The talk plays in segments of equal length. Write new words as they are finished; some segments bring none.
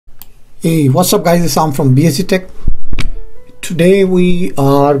Hey, what's up guys, it's Sam from BSc Tech. Today we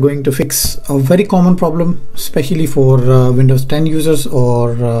are going to fix a very common problem, especially for Windows 10 users,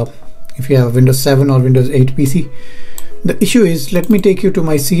 or if you have Windows 7 or Windows 8 PC. The issue is, let me take you to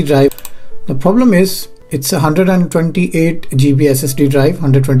my C drive. The problem is it's a 128 GB SSD drive,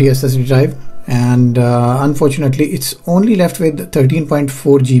 120 SSD drive, and unfortunately it's only left with 13.4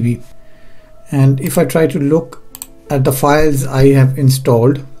 GB. And if I try to look at the files I have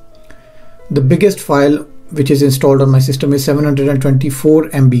installed, the biggest file which is installed on my system is 724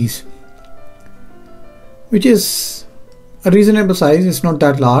 MBs, which is a reasonable size. It's not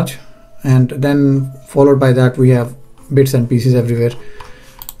that large. And then followed by that we have bits and pieces everywhere.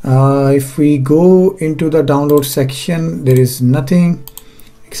 If we go into the download section, there is nothing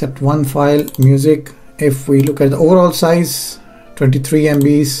except one file, music. If we look at the overall size, 23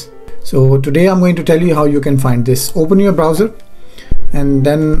 MBs. So today I'm going to tell you how you can find this. Open your browser and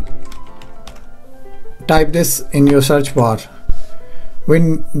type this in your search bar,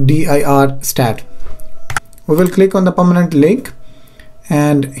 WinDIR stat. We will click on the permanent link,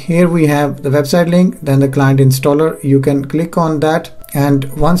 and here we have the website link, then the client installer. You can click on that,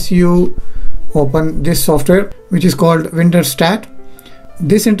 and once you open this software, which is called WinDIR stat,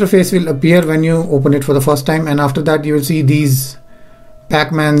 this interface will appear when you open it for the first time, and after that you will see these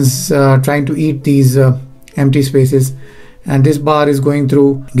Pac-Mans trying to eat these empty spaces, and this bar is going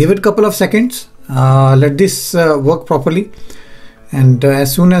through. Give it a couple of seconds. Let this work properly, and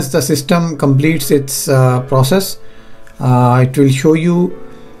as soon as the system completes its process, it will show you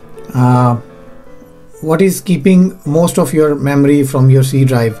what is keeping most of your memory from your C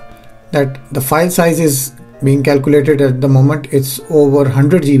drive. That the file size is being calculated at the moment. It's over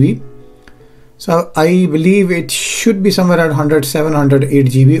 100 GB. So I believe it should be somewhere at 107, 108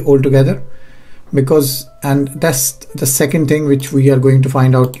 GB altogether. And that's the second thing which we are going to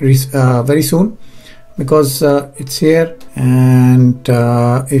find out very soon, because it's here. And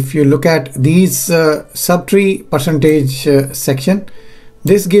if you look at these subtree percentage section,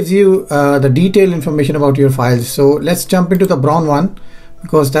 this gives you the detailed information about your files. So let's jump into the brown one,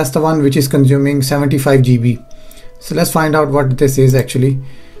 because that's the one which is consuming 75 GB. So let's find out what this is actually.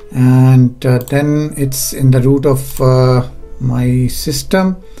 And then it's in the root of my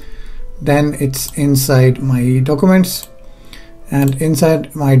system. Then it's inside my documents, and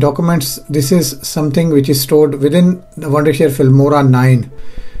inside my documents this is something which is stored within the Wondershare Filmora 9.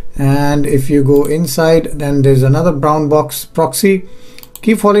 And if you go inside, then there's another brown box, proxy.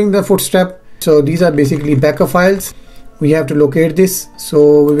 Keep following the footstep. So these are basically backup files. We have to locate this,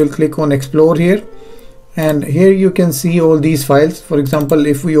 so we will click on explore here, and here you can see all these files. For example,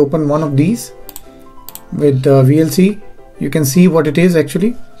 if we open one of these with VLC, you can see what it is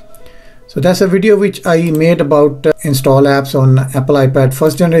actually. So that's a video which I made about install apps on Apple iPad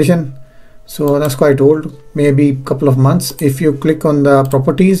first generation. So that's quite old, maybe a couple of months. If you click on the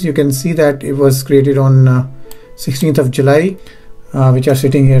properties, you can see that it was created on 16th of July, which are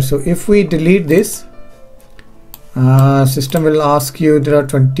sitting here. So if we delete this, system will ask you, there are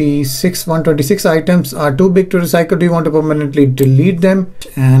 126 items are too big to recycle. Do you want to permanently delete them?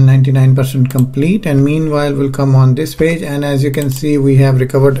 And 99% complete. And meanwhile we'll come on this page, and as you can see, we have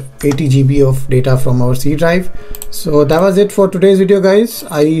recovered 80 GB of data from our C drive. So that was it for today's video guys.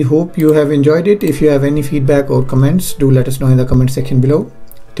 I hope you have enjoyed it. If you have any feedback or comments, do let us know in the comment section below.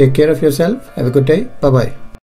 Take care of yourself. Have a good day. Bye bye.